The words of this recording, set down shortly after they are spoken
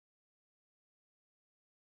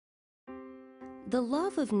The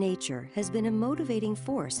love of nature has been a motivating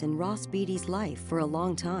force in Ross Beaty's life for a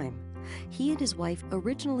long time. He and his wife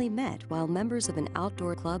originally met while members of an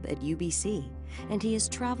outdoor club at UBC, and he has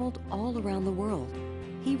traveled all around the world.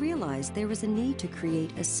 He realized there was a need to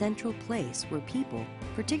create a central place where people,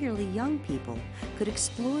 particularly young people, could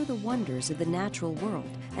explore the wonders of the natural world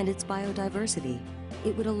and its biodiversity.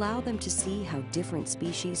 It would allow them to see how different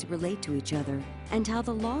species relate to each other and how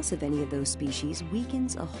the loss of any of those species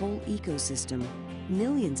weakens a whole ecosystem.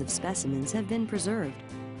 Millions of specimens have been preserved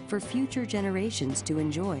for future generations to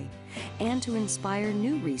enjoy and to inspire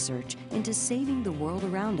new research into saving the world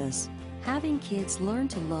around us. Having kids learn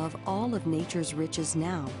to love all of nature's riches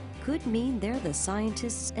now could mean they're the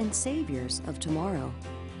scientists and saviors of tomorrow.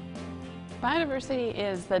 Biodiversity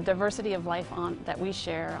is the diversity of life that we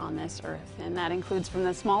share on this earth, and that includes from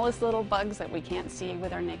the smallest little bugs that we can't see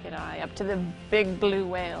with our naked eye up to the big blue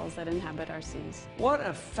whales that inhabit our seas. What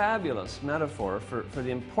a fabulous metaphor for the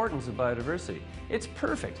importance of biodiversity. It's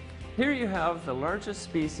perfect. Here you have the largest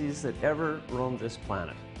species that ever roamed this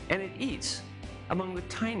planet, and it eats among the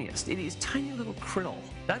tiniest. It eats tiny little krill.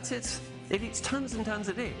 It eats tons and tons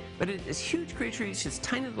a day, but this huge creature eats this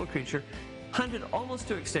tiny little creature, hunted almost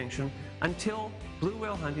to extinction until blue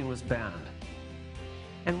whale hunting was banned.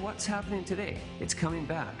 And what's happening today? It's coming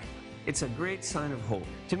back. It's a great sign of hope.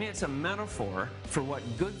 To me, it's a metaphor for what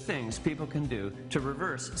good things people can do to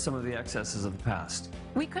reverse some of the excesses of the past.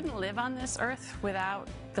 We couldn't live on this earth without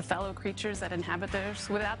the fellow creatures that inhabit this.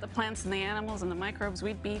 Without the plants and the animals and the microbes,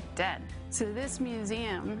 we'd be dead. So this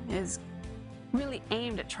museum is really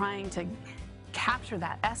aimed at trying to capture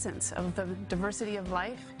that essence of the diversity of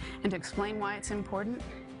life and to explain why it's important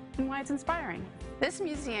and why it's inspiring. This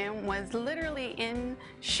museum was literally in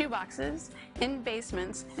shoeboxes, in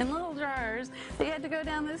basements, in little jars that you had to go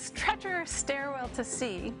down this treacherous stairwell to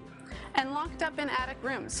see, and locked up in attic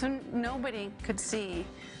rooms so nobody could see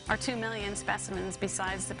our 2 million specimens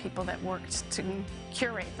besides the people that worked to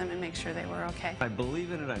curate them and make sure they were okay. I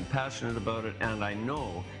believe in it, I'm passionate about it, and I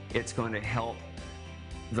know it's going to help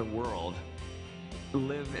the world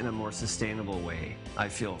live in a more sustainable way. I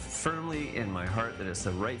feel firmly in my heart that it's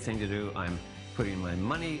the right thing to do. I'm putting my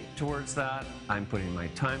money towards that. I'm putting my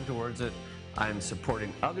time towards it. I'm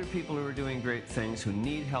supporting other people who are doing great things, who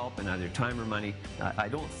need help in either time or money. I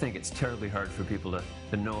don't think it's terribly hard for people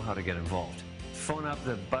to know how to get involved. Phone up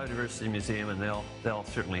the Biodiversity Museum and they'll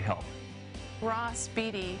certainly help. Ross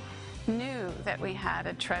Beaty knew that we had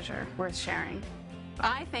a treasure worth sharing.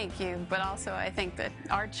 I thank you, but also I think that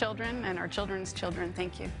our children and our children's children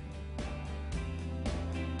thank you.